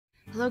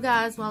Hello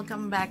guys,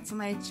 welcome back to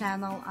my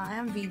channel. I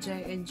am VJ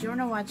and you're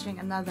now watching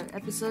another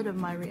episode of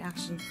my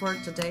reaction for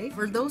today.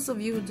 For those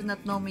of you who do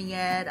not know me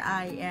yet,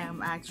 I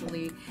am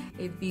actually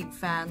a big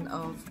fan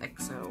of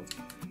EXO.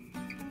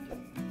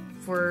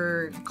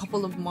 For a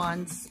couple of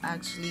months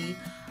actually,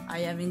 I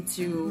am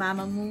into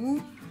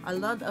Mamamoo. A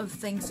lot of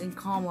things in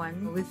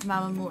common with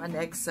Mamamoo and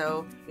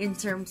EXO in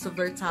terms of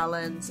their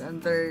talents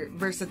and their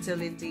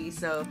versatility.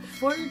 So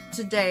for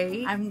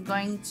today, I'm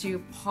going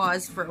to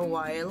pause for a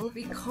while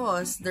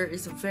because there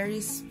is a very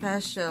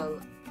special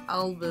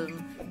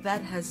album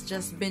that has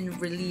just been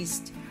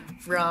released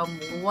from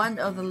one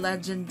of the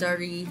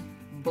legendary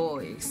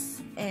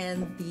boys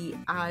and the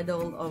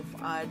idol of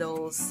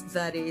idols,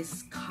 that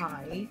is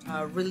Kai,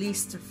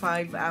 released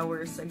 5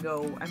 hours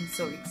ago. I'm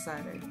so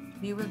excited.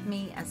 Be with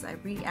me as I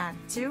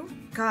react to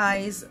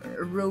Kai's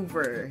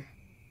Rover.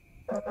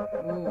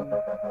 Ooh.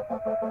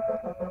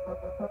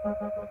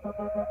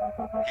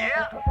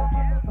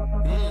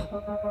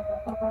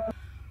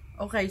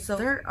 Okay, so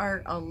there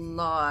are a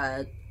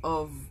lot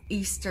of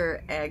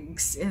Easter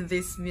eggs in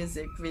this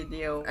music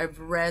video. I've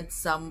read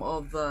some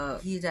of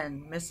the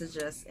hidden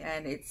messages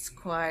and it's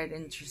quite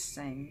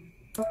interesting.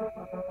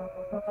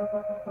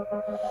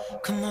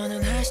 Come on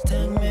and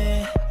hashtag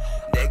me.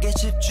 내게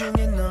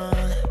집중해 넌.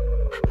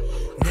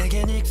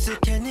 내겐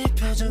익숙해 네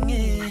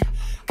표정이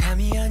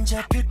감이 안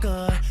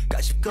잡힐걸.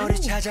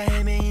 가십거리 찾아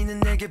헤매이는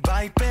내게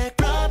bite back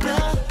problem.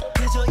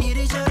 그저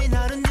이리저리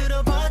나를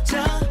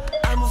늘어봤자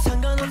아무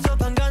상관없어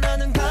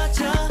방관하는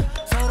가짜.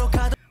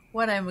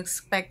 What I'm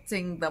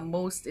expecting the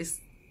most is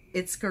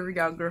its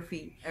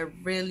choreography. I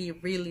really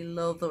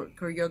love the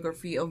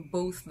choreography of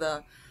both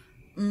the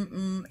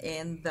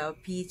and the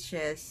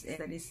peaches, and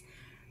that is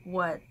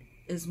what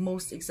is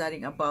most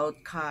exciting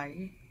about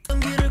Kai.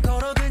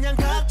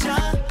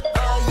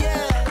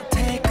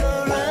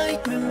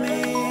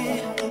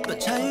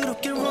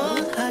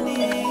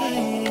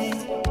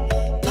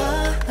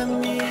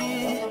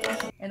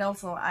 And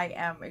also I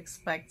am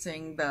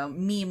expecting the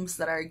memes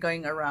that are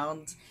going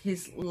around.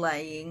 He's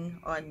lying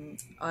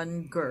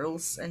on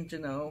girls and, you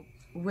know,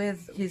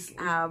 with his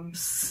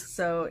abs.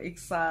 So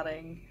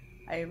exciting.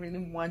 I really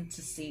want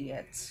to see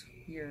it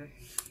here.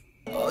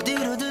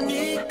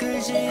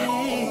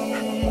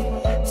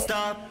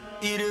 Stop.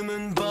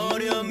 이름은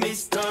버려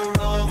Mr.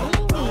 Rover,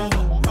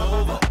 Rover,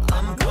 Rover.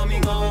 I'm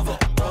coming over,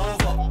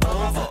 over,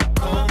 over.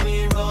 Call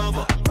me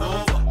Rover,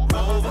 Rover,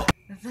 Rover.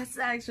 That's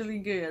actually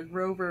good.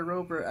 Rover,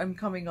 Rover. I'm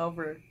coming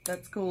over.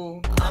 That's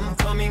cool. I'm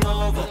coming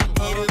over.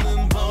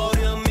 이름은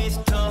버려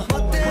Mr.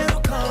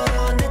 멋대로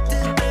걸어 내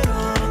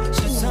뜻대로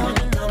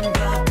시선은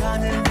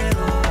넘겨가는 대로.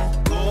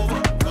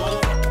 Rover,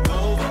 Rover,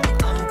 Rover.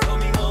 I'm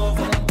coming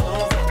over,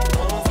 over,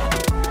 over.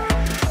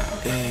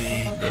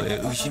 에이, 너의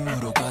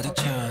의심으로 가득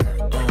찬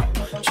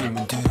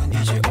질문들은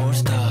이제 all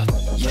stop.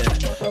 Yeah,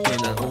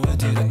 괜한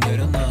오해들은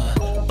내려놔.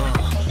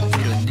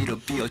 이런 일로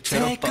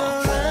삐어처럼 Take a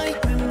ride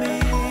with me.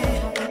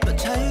 너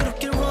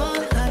자유롭길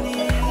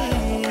원하니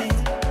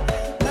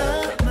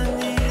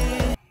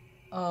나만이.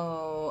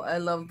 Oh, I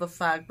love the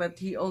fact that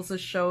he also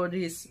showed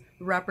his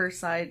rapper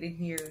side in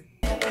here.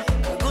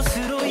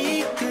 그곳으로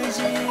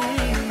이끌지.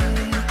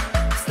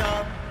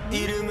 Stop.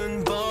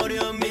 이름은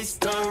버려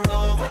Mr.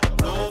 Rover,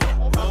 Rover,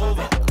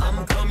 Rover.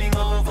 I'm coming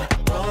over,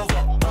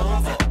 over,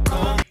 over.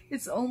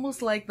 It's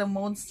almost like the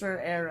Monster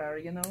era,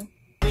 you know?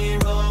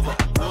 Rover,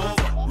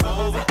 Rover,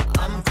 Rover.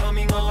 I'm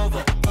coming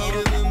over.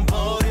 이름은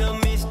버려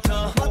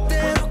Mr.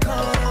 멋대로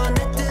걸어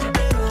내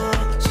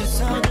뜻대로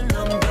시선은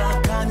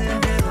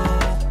넘겨가는 대로.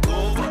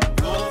 Rover,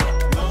 Rover,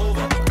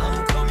 Rover.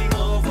 I'm coming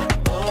over,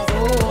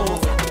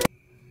 over.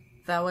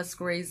 That was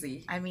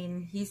crazy. I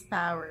mean, his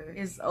power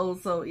is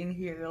also in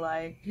here,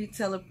 like he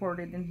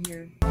teleported in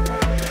here.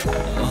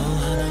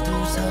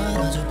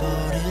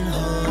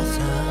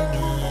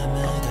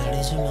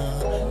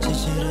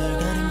 지지를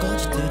가린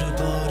거짓들을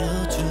버려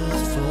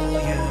just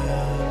for you.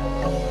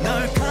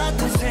 널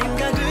같은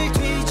생각을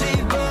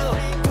뒤집어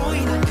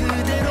보이는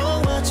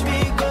그대로 watch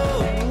me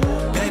go.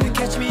 Baby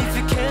catch me if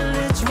you can,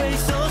 let's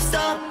race, so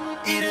stop.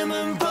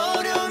 이름은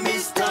버려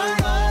Mr.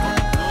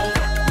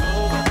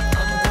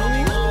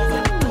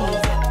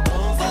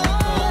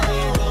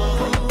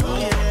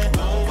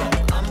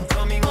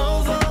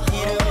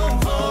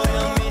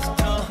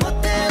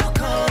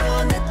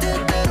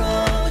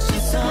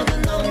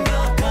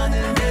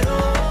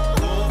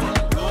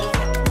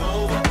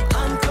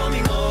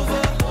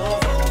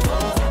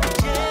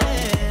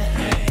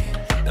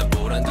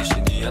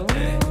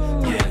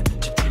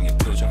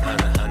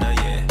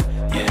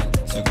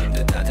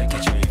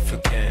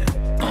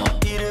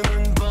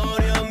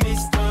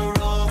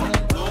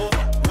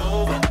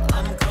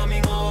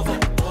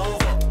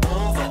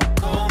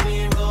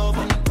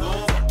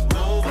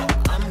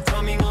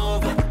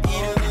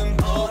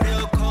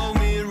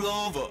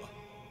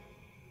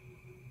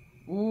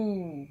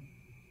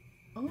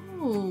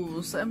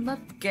 So I'm not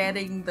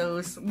getting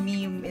those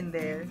meme in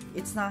there.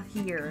 It's not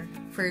here.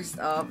 First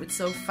off, it's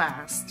so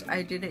fast.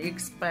 I didn't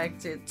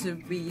expect it to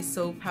be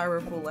so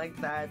powerful like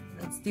that.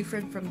 It's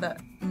different from the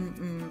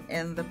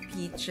and the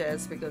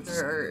pitches because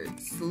there are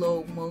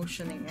slow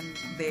motioning in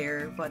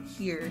there, but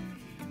here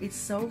it's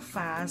so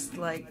fast,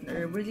 like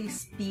it really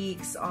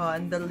speaks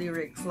on the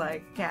lyrics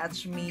like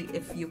catch me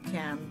if you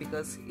can,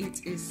 because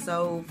it is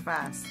so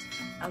fast.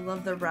 I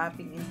love the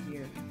rapping in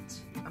here.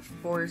 Of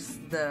course,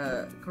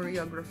 the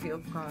choreography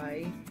of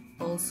Kai,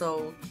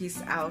 also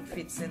his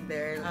outfits in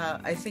there.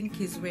 I think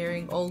he's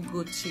wearing all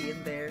Gucci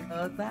in there.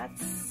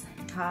 That's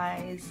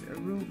Kai's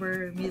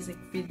Rover music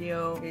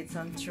video. It's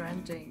on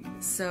trending.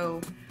 So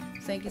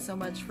thank you so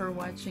much for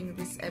watching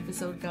this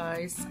episode,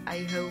 guys. I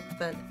hope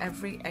that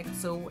every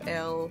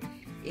EXO-L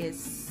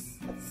is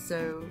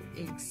so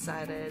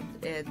excited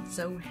and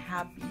so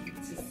happy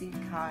to see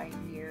Kai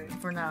here.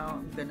 For now,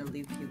 I'm gonna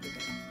leave you with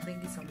it.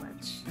 Thank you so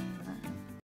much.